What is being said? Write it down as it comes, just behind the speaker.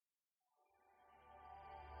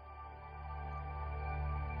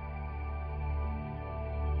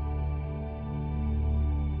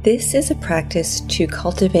This is a practice to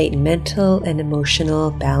cultivate mental and emotional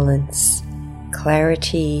balance,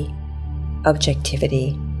 clarity,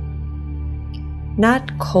 objectivity.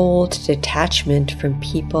 Not cold detachment from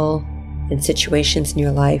people and situations in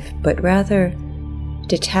your life, but rather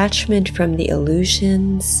detachment from the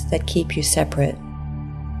illusions that keep you separate.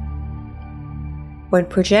 When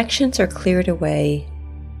projections are cleared away,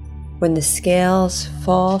 when the scales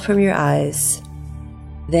fall from your eyes,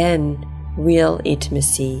 then real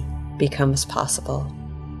intimacy becomes possible.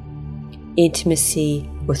 Intimacy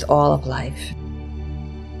with all of life.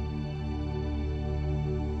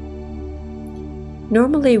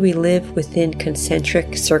 Normally we live within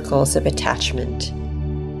concentric circles of attachment.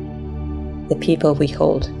 The people we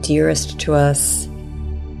hold dearest to us,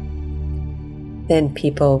 then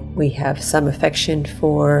people we have some affection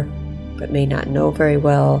for but may not know very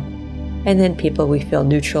well, and then people we feel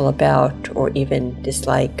neutral about or even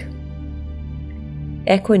dislike.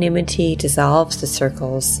 Equanimity dissolves the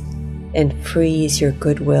circles and frees your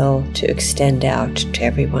goodwill to extend out to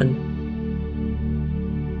everyone.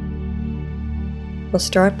 We'll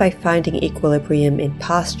start by finding equilibrium in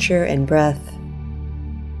posture and breath,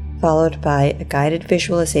 followed by a guided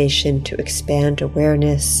visualization to expand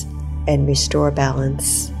awareness and restore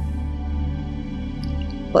balance.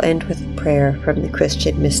 We'll end with a prayer from the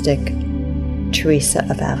Christian mystic Teresa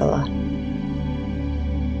of Avila.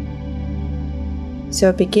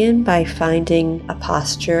 So begin by finding a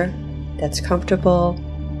posture that's comfortable,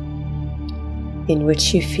 in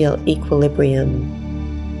which you feel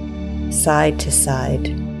equilibrium, side to side,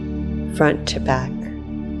 front to back.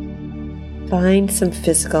 Find some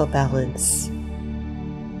physical balance.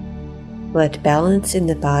 Let balance in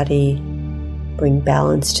the body bring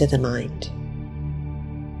balance to the mind.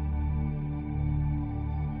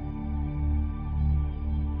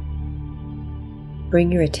 Bring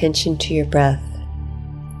your attention to your breath.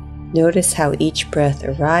 Notice how each breath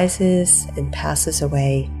arises and passes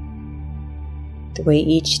away, the way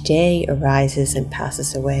each day arises and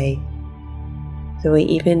passes away, the way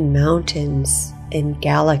even mountains and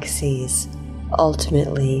galaxies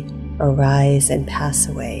ultimately arise and pass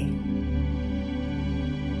away.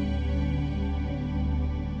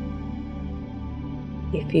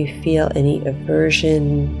 If you feel any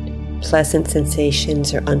aversion, pleasant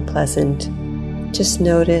sensations, or unpleasant, just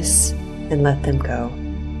notice and let them go.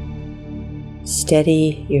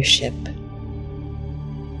 Steady your ship.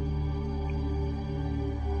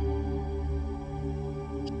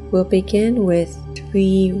 We'll begin with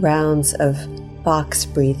 3 rounds of box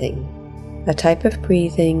breathing, a type of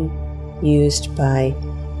breathing used by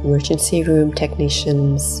emergency room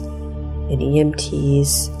technicians and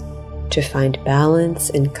EMTs to find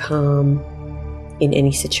balance and calm in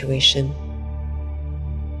any situation.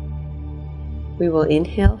 We will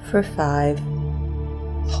inhale for 5,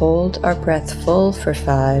 hold our breath full for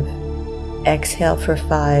 5, exhale for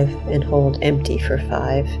 5, and hold empty for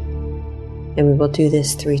 5. And we will do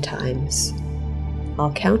this 3 times.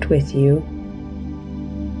 I'll count with you.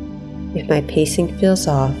 If my pacing feels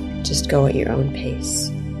off, just go at your own pace.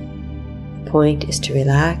 The point is to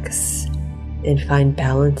relax and find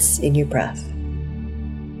balance in your breath.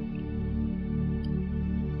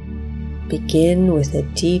 Begin with a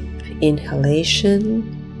deep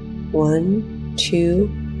inhalation. 1, 2,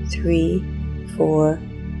 3, 4,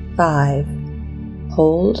 5.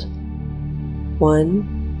 Hold.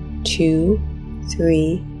 1, 2,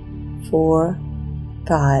 3, 4,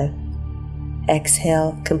 5.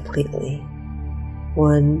 Exhale completely.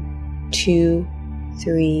 1, 2,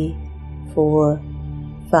 3, 4,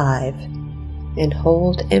 5. And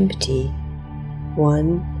hold empty.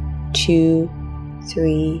 1, 2,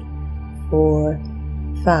 3, 4,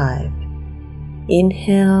 5.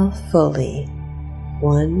 Inhale fully.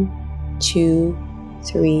 1, 2,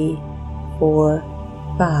 3, 4,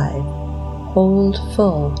 5. Hold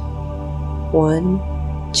full. 1,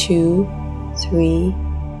 2, 3,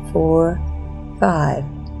 4, 5.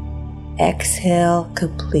 Exhale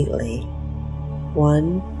completely.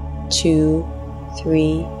 1, 2,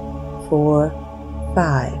 3, 4,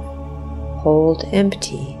 5. Hold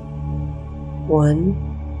empty. 1,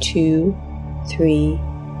 2, 3,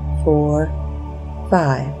 4,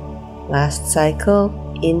 5. Last cycle.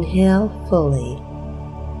 Inhale fully.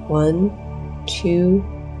 1, 2,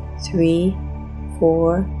 3,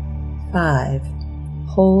 4, 5.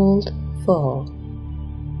 Hold full.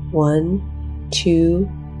 1, 2,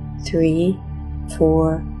 3,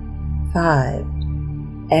 4, 5.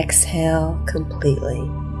 Exhale completely.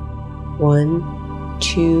 1,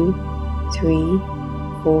 2, 3,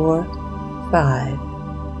 4, 5.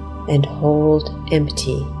 And hold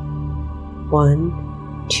empty. 1,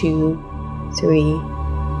 2, 3,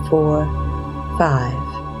 4, 5.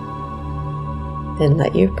 Then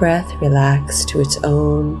let your breath relax to its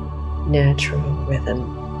own natural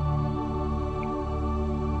rhythm.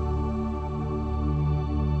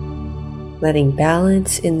 Letting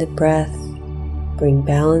balance in the breath bring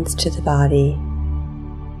balance to the body,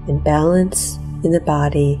 and balance in the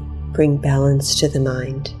body bring balance to the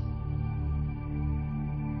mind.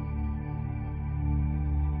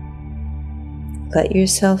 Let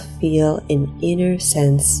yourself feel an inner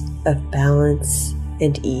sense of balance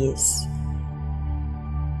and ease.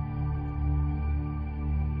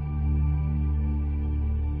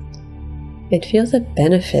 And feel the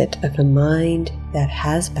benefit of a mind that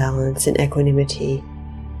has balance and equanimity,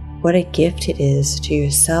 what a gift it is to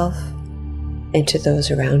yourself and to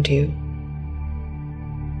those around you.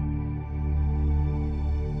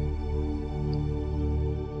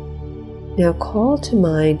 Now call to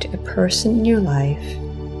mind a person in your life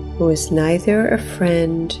who is neither a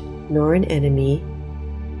friend nor an enemy,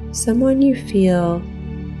 someone you feel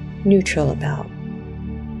neutral about.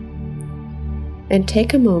 And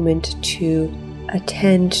take a moment to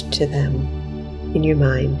attend to them in your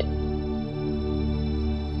mind.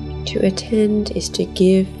 To attend is to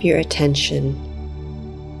give your attention.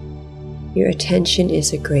 Your attention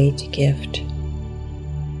is a great gift.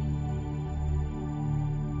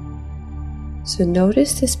 So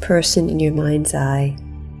notice this person in your mind's eye,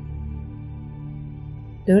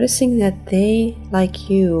 noticing that they, like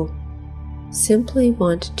you, simply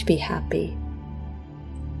want to be happy,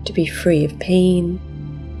 to be free of pain,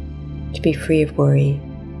 to be free of worry.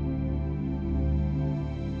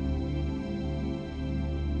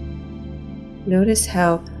 Notice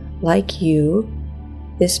how, like you,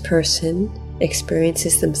 this person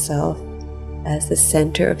experiences themselves as the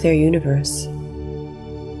center of their universe,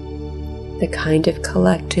 the kind of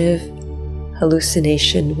collective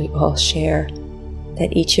hallucination we all share,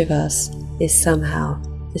 that each of us is somehow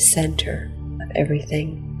the center of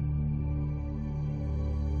everything.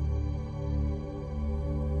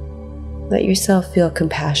 Let yourself feel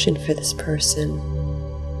compassion for this person,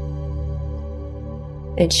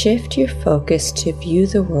 and shift your focus to view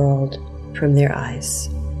the world from their eyes.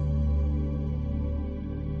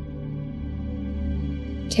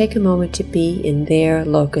 Take a moment to be in their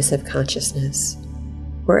locus of consciousness,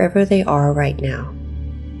 wherever they are right now.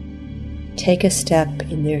 Take a step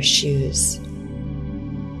in their shoes.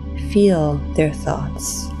 Feel their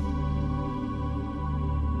thoughts.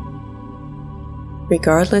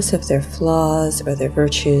 Regardless of their flaws or their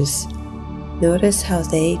virtues, notice how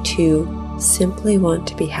they too simply want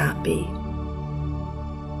to be happy.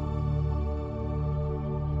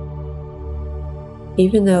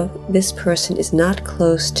 Even though this person is not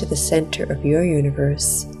close to the center of your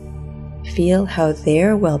universe, feel how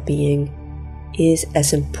their well-being is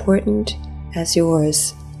as important as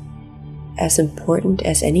yours, as important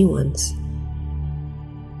as anyone's.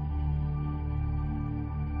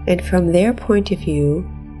 And from their point of view,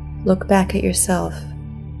 look back at yourself.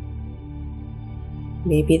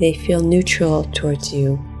 Maybe they feel neutral towards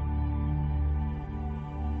you.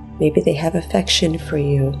 Maybe they have affection for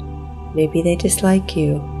you. Maybe they dislike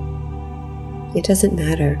you. It doesn't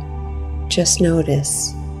matter. Just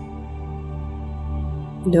notice.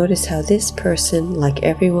 Notice how this person, like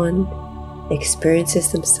everyone,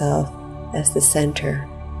 experiences themselves as the center.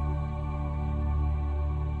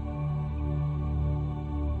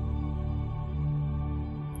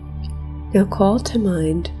 Now call to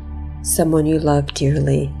mind someone you love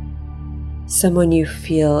dearly, someone you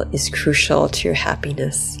feel is crucial to your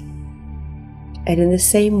happiness, and in the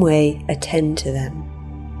same way, attend to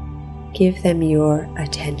them. Give them your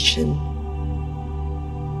attention.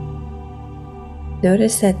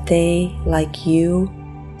 Notice that they, like you,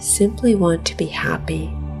 simply want to be happy,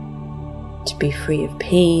 to be free of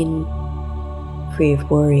pain, free of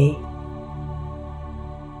worry.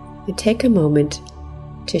 And take a moment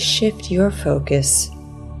to shift your focus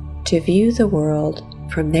to view the world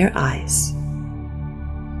from their eyes.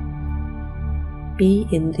 Be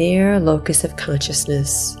in their locus of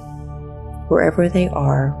consciousness, wherever they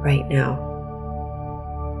are right now.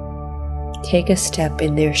 Take a step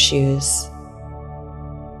in their shoes.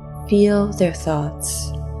 Feel their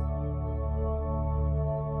thoughts.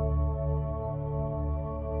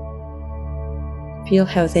 Feel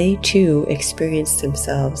how they too experience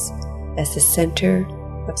themselves as the center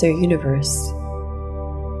of their universe.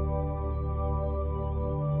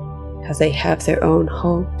 How they have their own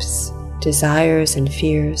hopes, desires, and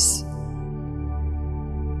fears.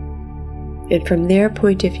 And from their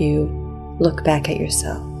point of view, look back at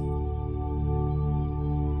yourself.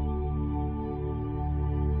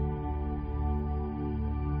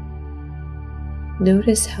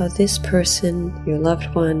 Notice how this person, your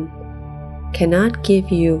loved one, cannot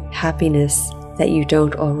give you happiness that you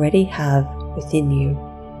don't already have within you.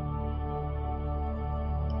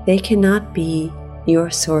 They cannot be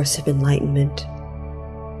your source of enlightenment,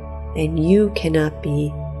 and you cannot be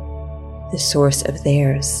the source of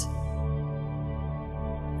theirs.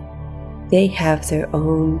 They have their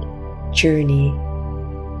own journey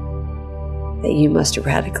that you must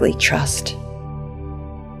radically trust.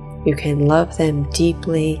 You can love them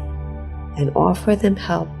deeply and offer them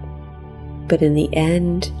help, but in the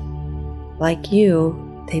end, like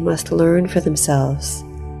you, they must learn for themselves.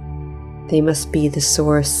 They must be the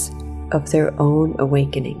source of their own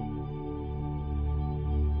awakening.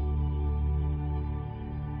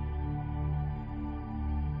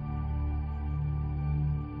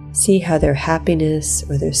 See how their happiness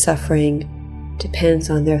or their suffering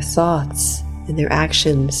depends on their thoughts and their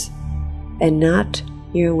actions, and not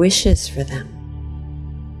your wishes for them.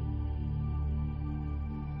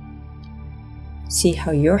 See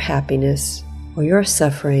how your happiness or your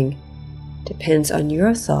suffering depends on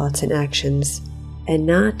your thoughts and actions, and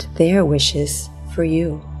not their wishes for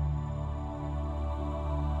you.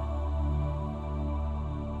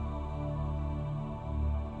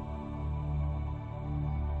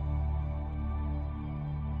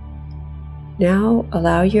 Now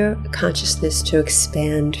allow your consciousness to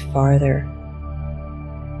expand farther,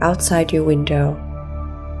 outside your window,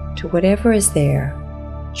 to whatever is there,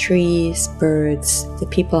 trees, birds, the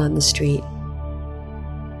people on the street.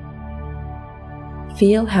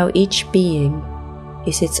 Feel how each being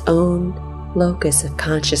is its own locus of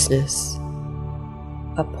consciousness,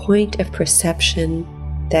 a point of perception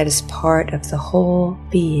that is part of the whole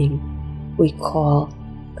being we call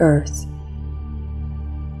Earth,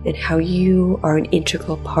 and how you are an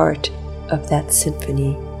integral part of that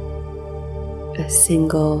symphony, a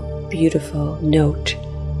single beautiful note.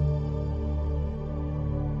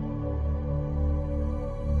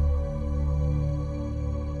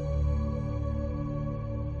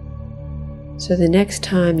 So the next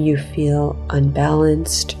time you feel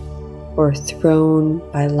unbalanced or thrown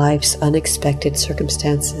by life's unexpected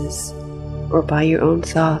circumstances or by your own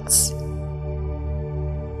thoughts,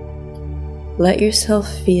 let yourself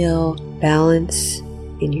feel balance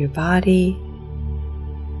in your body,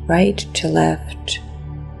 right to left,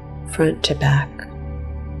 front to back.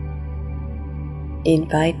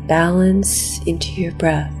 Invite balance into your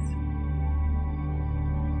breath.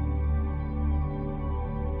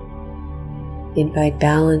 Invite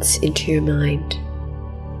balance into your mind.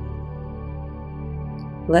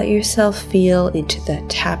 Let yourself feel into the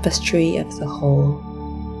tapestry of the whole,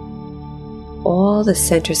 all the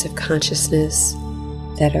centers of consciousness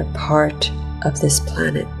that are part of this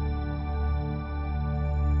planet.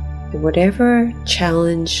 And whatever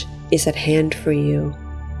challenge is at hand for you,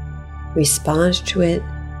 respond to it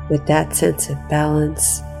with that sense of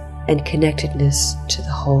balance and connectedness to the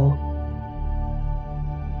whole.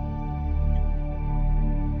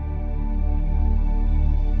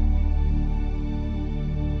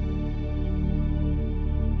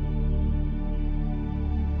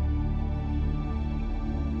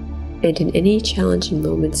 And in any challenging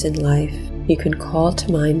moments in life, you can call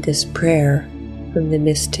to mind this prayer from the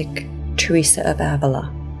mystic Teresa of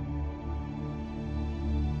Avila.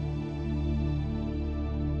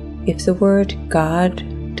 If the word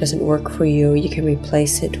God doesn't work for you, you can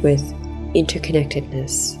replace it with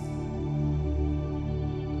interconnectedness.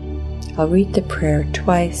 I'll read the prayer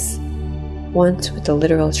twice, once with the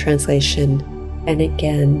literal translation, and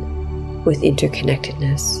again with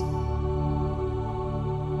interconnectedness.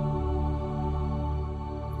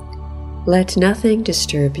 Let nothing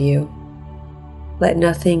disturb you. Let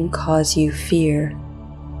nothing cause you fear.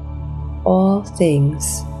 All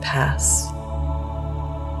things pass.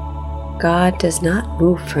 God does not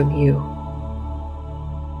move from you.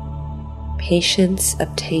 Patience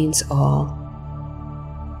obtains all.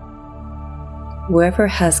 Whoever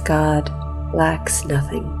has God lacks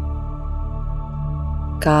nothing.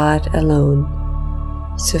 God alone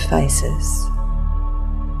suffices.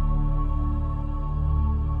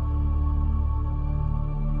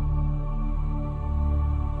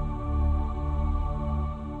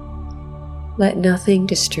 Let nothing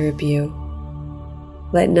disturb you.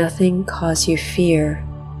 Let nothing cause you fear.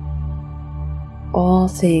 All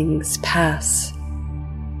things pass.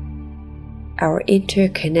 Our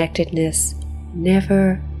interconnectedness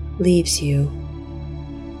never leaves you.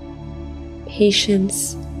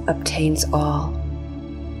 Patience obtains all.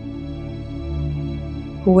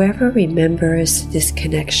 Whoever remembers this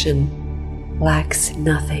connection lacks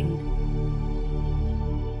nothing.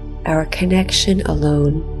 Our connection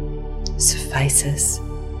alone suffices.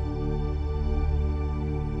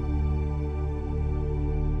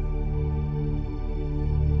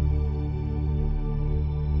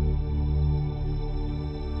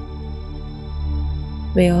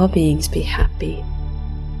 May all beings be happy.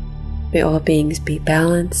 May all beings be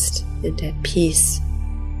balanced and at peace.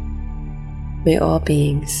 May all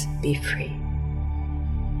beings be free.